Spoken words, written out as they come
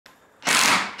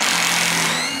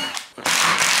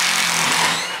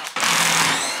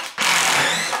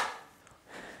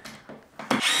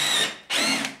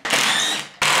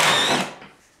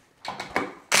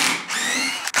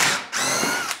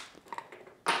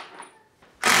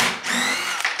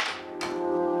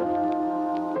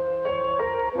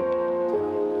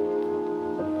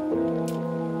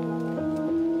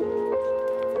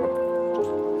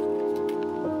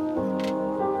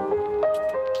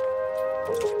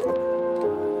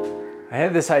I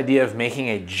had this idea of making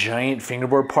a giant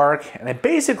fingerboard park, and I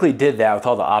basically did that with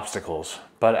all the obstacles,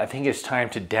 but I think it's time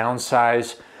to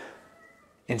downsize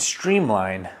and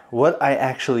streamline what I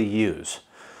actually use.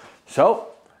 So,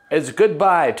 it's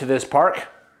goodbye to this park.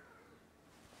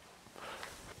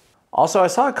 Also, I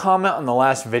saw a comment on the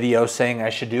last video saying I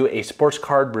should do a sports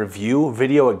card review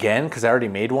video again because I already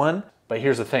made one. But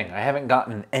here's the thing, I haven't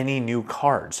gotten any new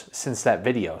cards since that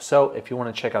video. So if you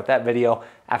want to check out that video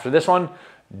after this one,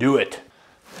 do it.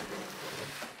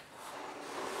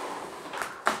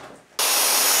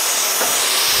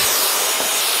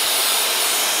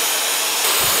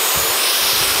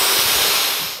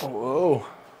 Whoa.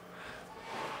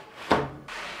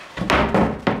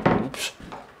 Oops.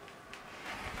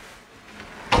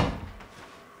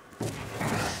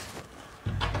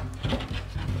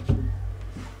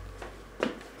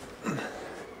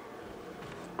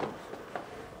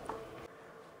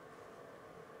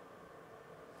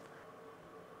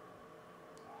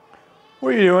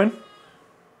 What are you doing?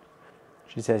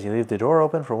 She says, you leave the door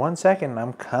open for 1 second and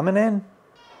I'm coming in.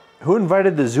 Who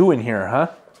invited the zoo in here, huh?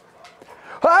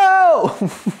 Oh!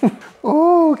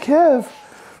 Oh, Kev.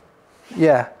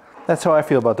 Yeah, that's how I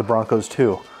feel about the Broncos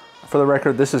too. For the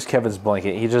record, this is Kevin's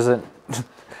blanket. He doesn't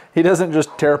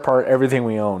just tear apart everything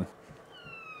we own.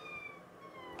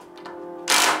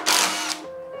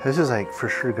 This is like for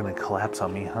sure gonna collapse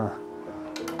on me, huh?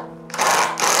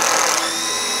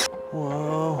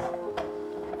 Whoa.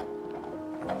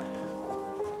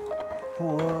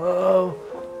 Whoa.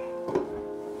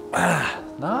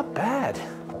 Not bad.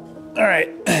 All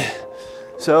right.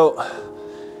 So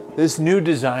this new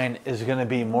design is gonna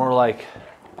be more like,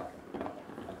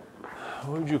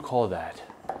 what would you call that?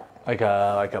 Like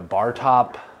a bar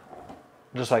top,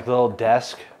 just like a little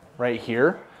desk right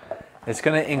here. It's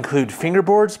gonna include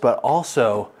fingerboards, but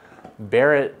also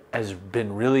Barrett has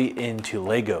been really into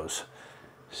Legos.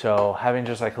 So having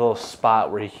just like a little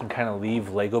spot where you can kind of leave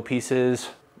Lego pieces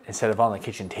instead of on the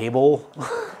kitchen table,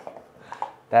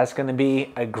 that's gonna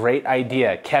be a great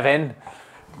idea, Kevin.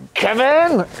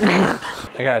 Kevin!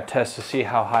 I gotta test to see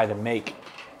how high to make.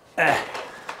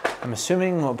 I'm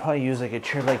assuming we'll probably use like a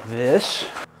chair like this.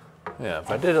 Yeah,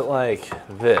 if I did it like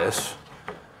this,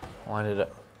 line it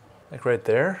up like right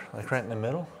there, like right in the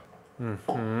middle.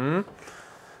 Mm-hmm.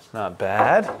 Not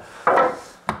bad.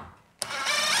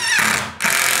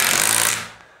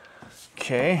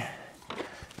 Okay,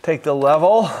 take the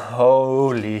level.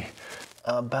 Holy,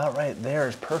 about right there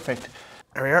is perfect.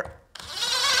 There we are.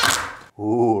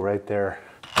 Ooh, right there.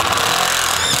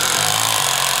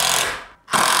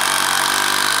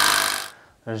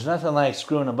 There's nothing like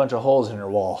screwing a bunch of holes in your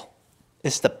wall.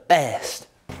 It's the best.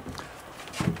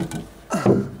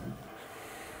 Oh,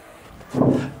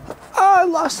 I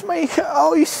lost my,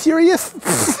 oh, are you serious?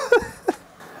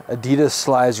 Adidas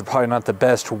slides are probably not the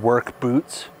best work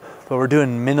boots, but we're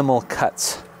doing minimal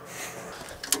cuts.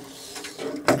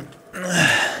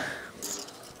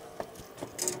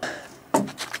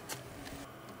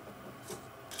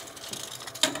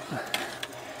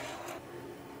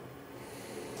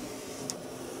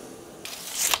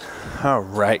 All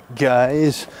right,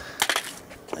 guys.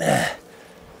 Oh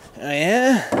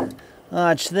yeah?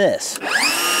 Watch this.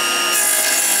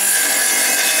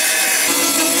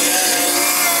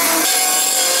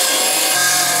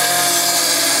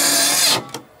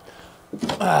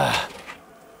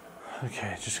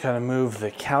 Okay, just gotta move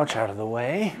the couch out of the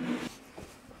way.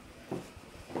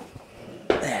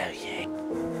 Okay.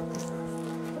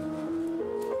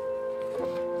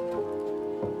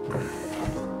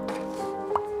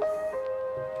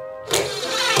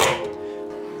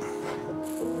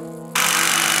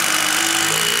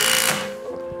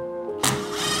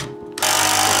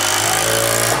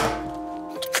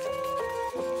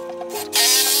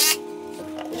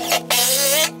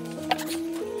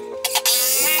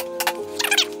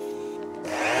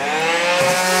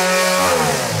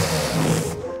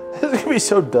 It's gonna be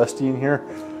so dusty in here.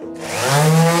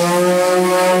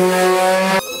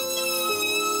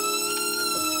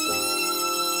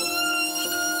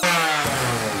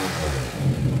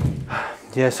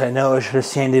 Yes, I know I should have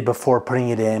sanded before putting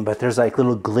it in, but there's like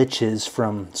little glitches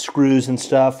from screws and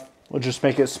stuff. We'll just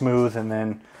make it smooth and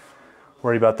then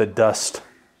worry about the dust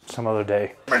some other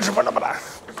day.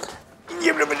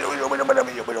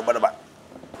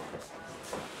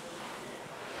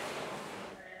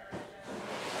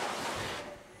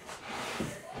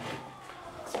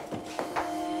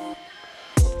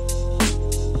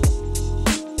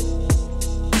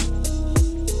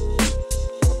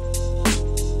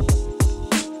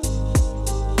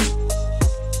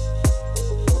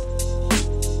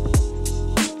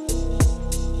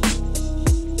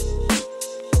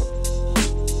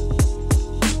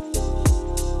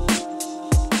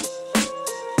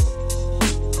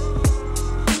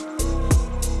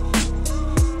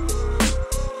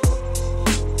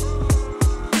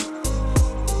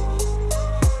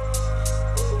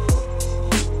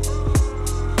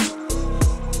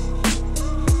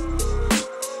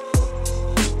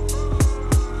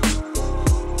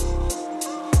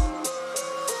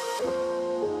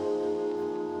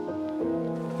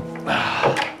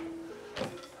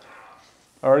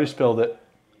 I already spilled it.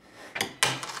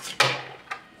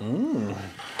 Mmm.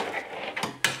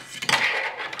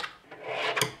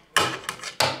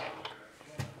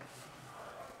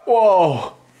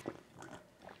 Whoa.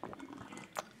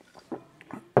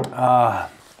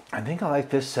 I think I like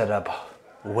this setup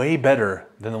way better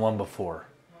than the one before.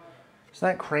 Isn't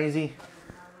that crazy?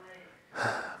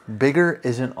 Bigger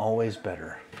isn't always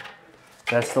better.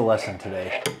 That's the lesson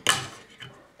today.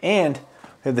 And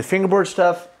we have the fingerboard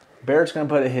stuff. Barrett's gonna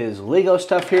put his Lego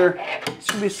stuff here. It's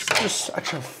gonna be just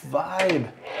such a vibe.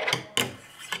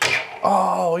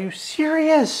 Oh, are you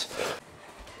serious?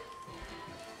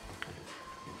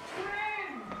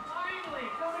 Finally,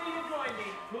 somebody to join me.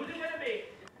 Who's it gonna be?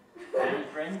 I'm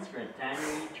friends for a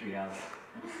tiny treehouse.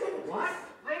 What?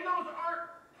 Legos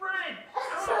are friends.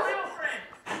 I'm a real friend.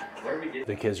 Where we did.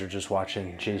 The kids are just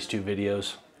watching Chase 2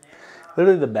 videos.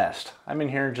 Literally the best. I'm in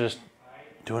here just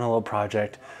doing a little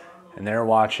project and they're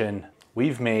watching.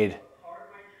 We've made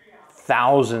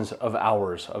thousands of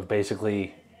hours of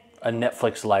basically a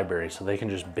Netflix library, so they can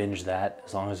just binge that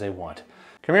as long as they want.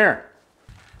 Come here.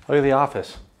 Look at The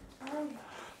Office. Now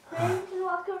you can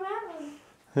walk around.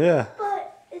 Yeah.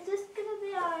 But is this gonna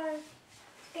be our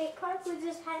skate park? We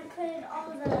just hadn't put in all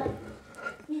the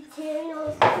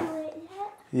materials to it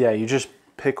yet. Yeah, you just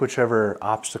pick whichever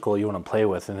obstacle you want to play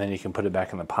with and then you can put it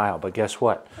back in the pile. But guess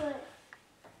what? But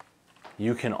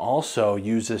You can also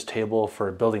use this table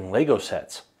for building Lego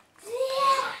sets.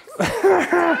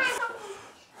 yes!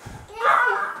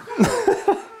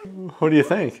 What do you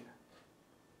think?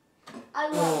 I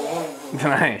love it.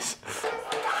 Nice.